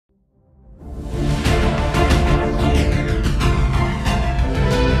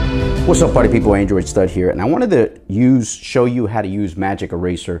What's up, party people? Android Stud here, and I wanted to show you how to use Magic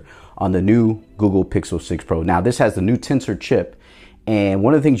Eraser on the new Google Pixel 6 Pro. Now, this has the new Tensor chip, and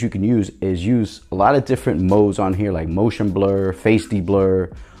one of the things you can use is use a lot of different modes on here, like motion blur, face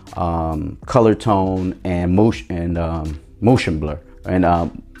deblur, color tone, and motion blur,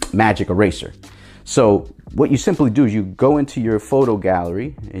 and Magic Eraser. So what you simply do is you go into your photo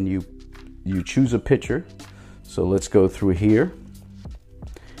gallery and you choose a picture. So let's go through here.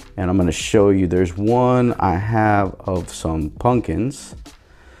 And I'm going to show you, there's one I have of some pumpkins,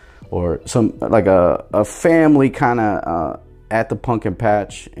 or some like a family kind of at the pumpkin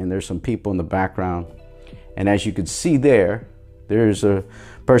patch, and there's some people in the background. And as you can see there's a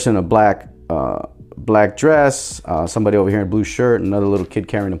person in a black dress, somebody over here in a blue shirt, another little kid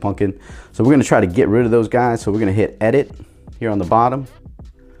carrying a pumpkin. So we're going to try to get rid of those guys. So we're going to hit edit here on the bottom,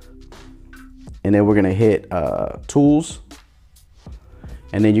 and then we're going to hit tools.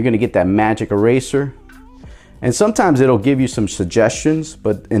 And then you're going to get that Magic Eraser. And sometimes it'll give you some suggestions,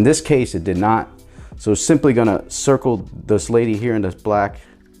 but in this case it did not. So simply going to circle this lady here in this black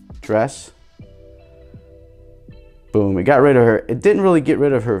dress. Boom, it got rid of her. It didn't really get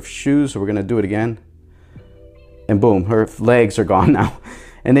rid of her shoes, so we're going to do it again. And boom, her legs are gone now.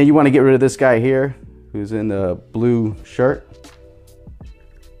 And then you want to get rid of this guy here who's in the blue shirt.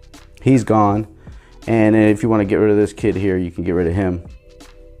 He's gone. And if you want to get rid of this kid here, you can get rid of him.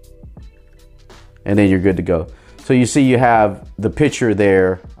 And then you're good to go. So you see you have the picture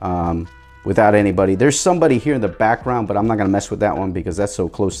there without anybody. There's somebody here in the background, but I'm not gonna mess with that one because that's so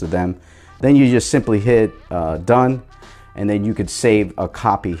close to them. Then you just simply hit done, and then you could save a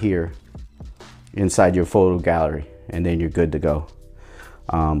copy here inside your photo gallery, and then you're good to go.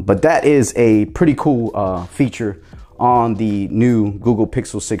 But that is a pretty cool feature on the new Google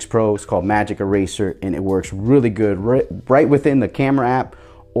Pixel 6 Pro. It's called Magic Eraser, and it works really good right within the camera app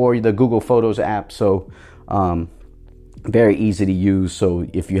or the Google Photos app. So very easy to use. So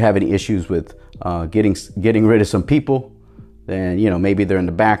if you have any issues with getting rid of some people, then maybe they're in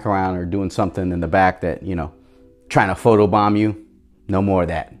the background or doing something in the back that trying to photobomb you, no more of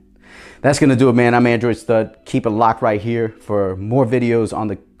that. That's gonna do it, man. I'm Android Stud. Keep it locked right here for more videos on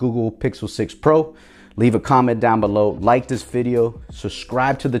the Google Pixel 6 Pro. Leave a comment down below, like this video,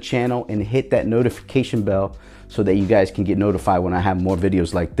 subscribe to the channel, and hit that notification bell so that you guys can get notified when I have more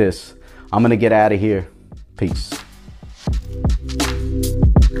videos like this. I'm gonna get out of here. Peace.